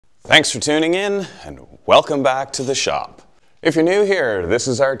Thanks for tuning in and welcome back to the shop. If you're new here, this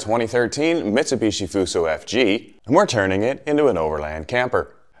is our 2013 Mitsubishi Fuso FG and we're turning it into an Overland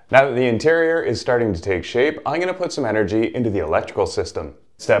camper. Now that the interior is starting to take shape, I'm going to put some energy into the electrical system.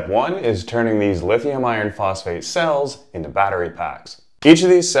 Step 1 is turning these lithium iron phosphate cells into battery packs. Each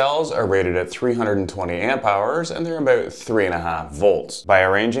of these cells are rated at 320 amp hours and they're about 3.5 volts. By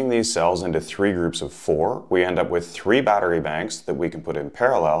arranging these cells into 3 groups of 4, we end up with 3 battery banks that we can put in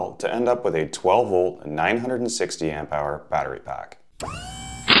parallel to end up with a 12 volt 960 amp hour battery pack.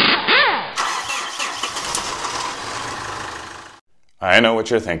 I know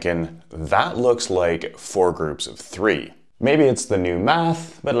what you're thinking, that looks like 4 groups of 3. Maybe it's the new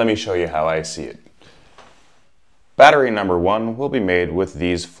math, but let me show you how I see it. Battery number 1 will be made with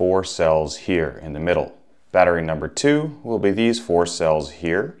these 4 cells here in the middle. Battery number 2 will be these 4 cells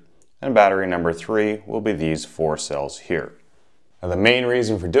here, and battery number 3 will be these 4 cells here. Now the main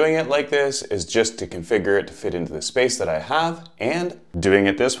reason for doing it like this is just to configure it to fit into the space that I have, and doing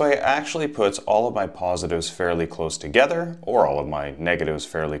it this way actually puts all of my positives fairly close together, or all of my negatives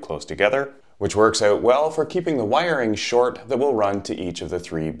fairly close together, which works out well for keeping the wiring short that will run to each of the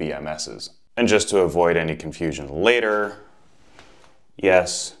 3 BMSs. And just to avoid any confusion later,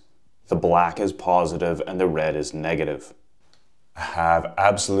 yes, the black is positive and the red is negative. I have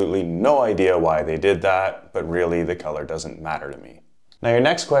absolutely no idea why they did that, but really the color doesn't matter to me. Now your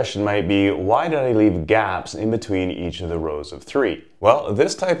next question might be, why did I leave gaps in between each of the rows of 3? Well,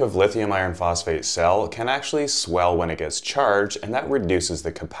 this type of lithium iron phosphate cell can actually swell when it gets charged, and that reduces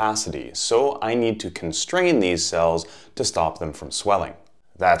the capacity. So I need to constrain these cells to stop them from swelling.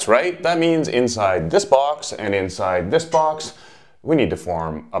 That's right, that means inside this box and inside this box, we need to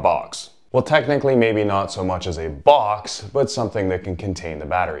form a box. Well, technically maybe not so much as a box, but something that can contain the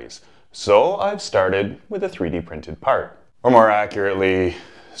batteries. So I've started with a 3D printed part. Or more accurately,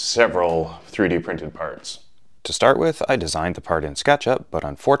 several 3D printed parts. To start with, I designed the part in SketchUp, but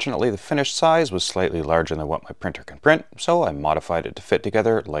unfortunately the finished size was slightly larger than what my printer can print, so I modified it to fit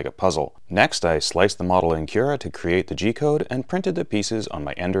together like a puzzle. Next, I sliced the model in Cura to create the G-code and printed the pieces on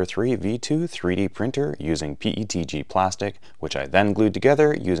my Ender 3 V2 3D printer using PETG plastic, which I then glued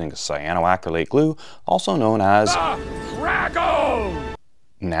together using cyanoacrylate glue, also known as Drago!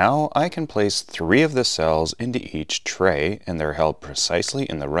 Now I can place 3 of the cells into each tray, and they're held precisely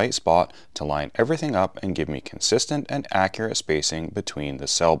in the right spot to line everything up and give me consistent and accurate spacing between the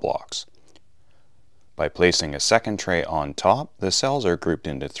cell blocks. By placing a second tray on top, the cells are grouped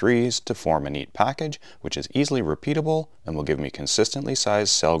into 3s to form a neat package, which is easily repeatable and will give me consistently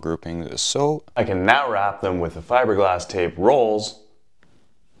sized cell groupings, so I can now wrap them with the fiberglass tape rolls,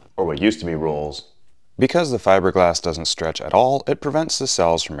 or what used to be rolls. Because the fiberglass doesn't stretch at all, it prevents the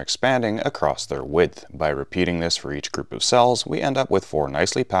cells from expanding across their width. By repeating this for each group of cells, we end up with 4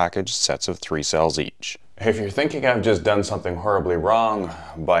 nicely packaged sets of 3 cells each. If you're thinking I've just done something horribly wrong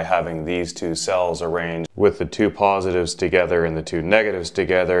by having these 2 cells arranged with the 2 positives together and the 2 negatives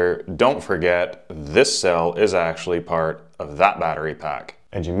together, don't forget this cell is actually part of that battery pack.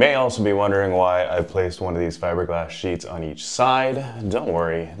 And you may also be wondering why I've placed one of these fiberglass sheets on each side. Don't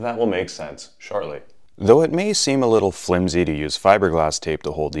worry, that will make sense shortly. Though it may seem a little flimsy to use fiberglass tape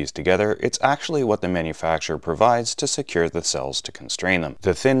to hold these together, it's actually what the manufacturer provides to secure the cells to constrain them.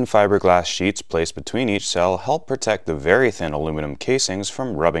 The thin fiberglass sheets placed between each cell help protect the very thin aluminum casings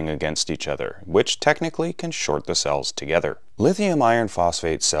from rubbing against each other, which technically can short the cells together. Lithium iron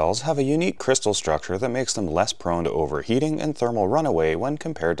phosphate cells have a unique crystal structure that makes them less prone to overheating and thermal runaway when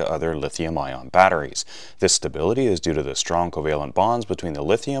compared to other lithium-ion batteries. This stability is due to the strong covalent bonds between the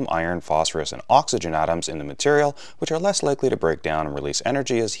lithium, iron, phosphorus, and oxygen atoms in the material, which are less likely to break down and release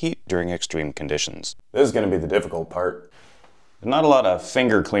energy as heat during extreme conditions. This is going to be the difficult part. There's not a lot of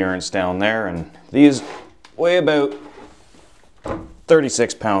finger clearance down there, and these weigh about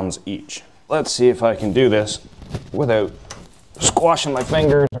 36 pounds each. Let's see if I can do this without squashing my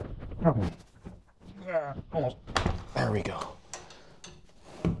fingers. Almost. There we go.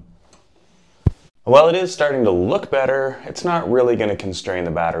 While it is starting to look better, it's not really going to constrain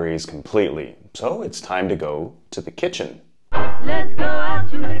the batteries completely. So it's time to go to the kitchen. Let's go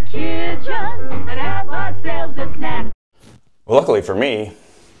out to the kitchen and have ourselves a snack. Well, luckily for me,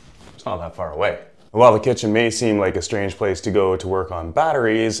 it's not that far away. While the kitchen may seem like a strange place to go to work on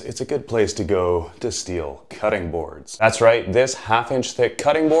batteries, it's a good place to go to steal cutting boards. That's right, this 1/2-inch thick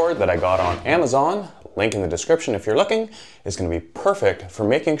cutting board that I got on Amazon, link in the description if you're looking, is going to be perfect for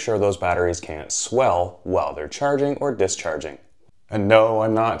making sure those batteries can't swell while they're charging or discharging. And no,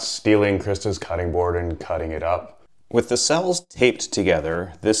 I'm not stealing Krista's cutting board and cutting it up. With the cells taped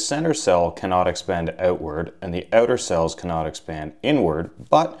together, this center cell cannot expand outward and the outer cells cannot expand inward,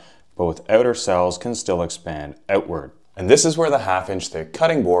 but both outer cells can still expand outward. And this is where the 1/2-inch thick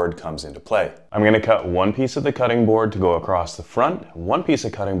cutting board comes into play. I'm going to cut one piece of the cutting board to go across the front, one piece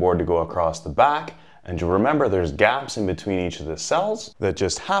of cutting board to go across the back, and to remember there's gaps in between each of the cells that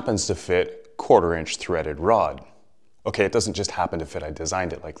just happens to fit 1/4-inch threaded rod. Okay, it doesn't just happen to fit, I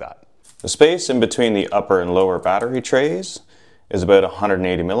designed it like that. The space in between the upper and lower battery trays is about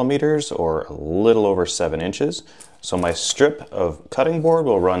 180 millimeters or a little over 7 inches. So my strip of cutting board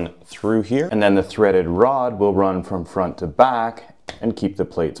will run through here, and then the threaded rod will run from front to back and keep the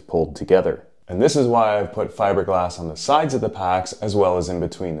plates pulled together. And this is why I've put fiberglass on the sides of the packs as well as in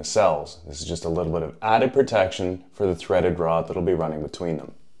between the cells. This is just a little bit of added protection for the threaded rod that'll be running between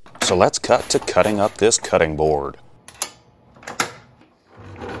them. So let's cut to cutting up this cutting board.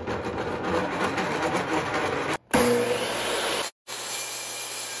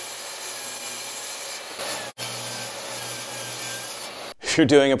 If you're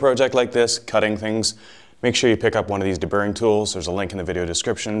doing a project like this, cutting things, make sure you pick up one of these deburring tools. There's a link in the video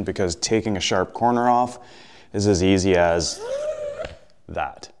description because taking a sharp corner off is as easy as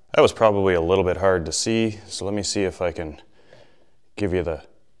that. That was probably a little bit hard to see, so let me see if I can give you the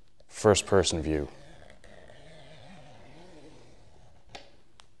first person view.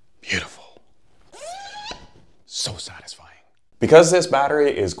 Beautiful. So satisfying. Because this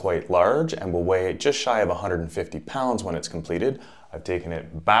battery is quite large and will weigh just shy of 150 pounds when it's completed, I've taken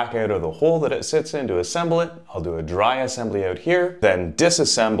it back out of the hole that it sits in to assemble it. I'll do a dry assembly out here, then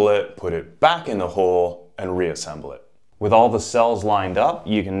disassemble it, put it back in the hole, and reassemble it. With all the cells lined up,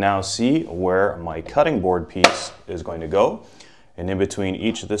 you can now see where my cutting board piece is going to go. And in between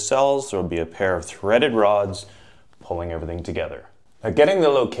each of the cells, there will be a pair of threaded rods pulling everything together. Now, getting the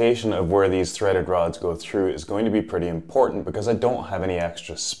location of where these threaded rods go through is going to be pretty important because I don't have any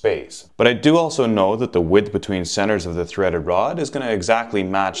extra space. But I do also know that the width between centers of the threaded rod is going to exactly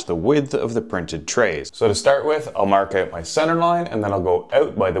match the width of the printed trays. So to start with, I'll mark out my center line and then I'll go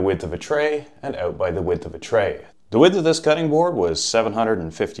out by the width of a tray and out by the width of a tray. The width of this cutting board was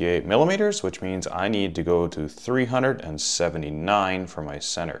 758 millimeters, which means I need to go to 379 for my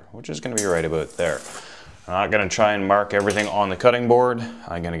center, which is going to be right about there. I'm not going to try and mark everything on the cutting board.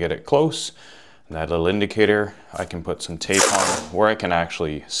 I'm going to get it close. And that little indicator, I can put some tape on where I can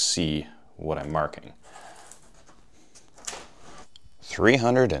actually see what I'm marking.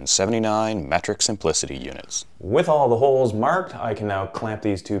 379 metric simplicity units. With all the holes marked, I can now clamp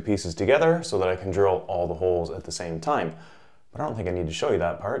these two pieces together so that I can drill all the holes at the same time. But I don't think I need to show you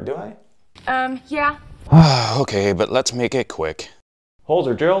that part, do I? Yeah. Okay, but let's make it quick. Holes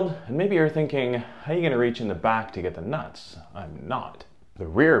are drilled, and maybe you're thinking, how are you going to reach in the back to get the nuts? I'm not. The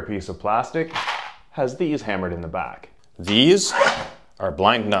rear piece of plastic has these hammered in the back. These are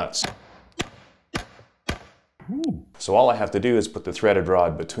blind nuts. So all I have to do is put the threaded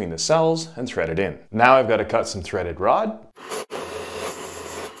rod between the cells and thread it in. Now I've got to cut some threaded rod.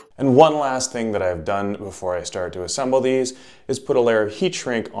 And one last thing that I've done before I start to assemble these is put a layer of heat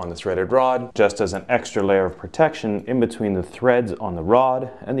shrink on the threaded rod, just as an extra layer of protection in between the threads on the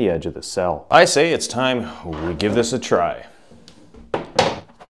rod and the edge of the cell. I say it's time we give this a try.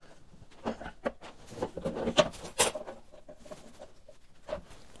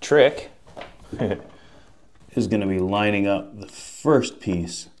 Trick is going to be lining up the first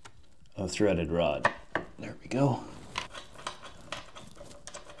piece of threaded rod. There we go.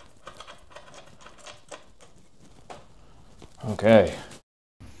 Okay.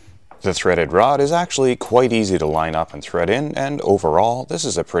 The threaded rod is actually quite easy to line up and thread in, and overall, this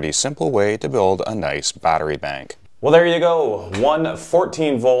is a pretty simple way to build a nice battery bank. Well, there you go. One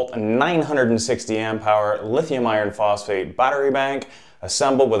 14-volt, 960 amp hour lithium iron phosphate battery bank,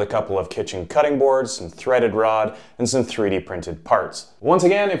 assembled with a couple of kitchen cutting boards, some threaded rod, and some 3D printed parts. Once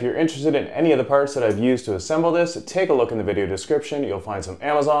again, if you're interested in any of the parts that I've used to assemble this, take a look in the video description. You'll find some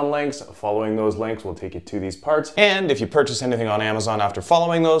Amazon links. Following those links will take you to these parts. And if you purchase anything on Amazon after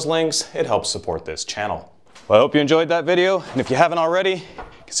following those links, it helps support this channel. Well, I hope you enjoyed that video, and if you haven't already,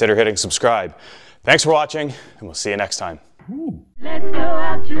 consider hitting subscribe. Thanks for watching, and we'll see you next time. Let's go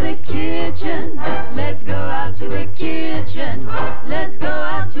out to the kitchen. Let's go out to the kitchen. Let's go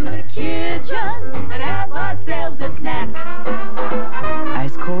out to the kitchen.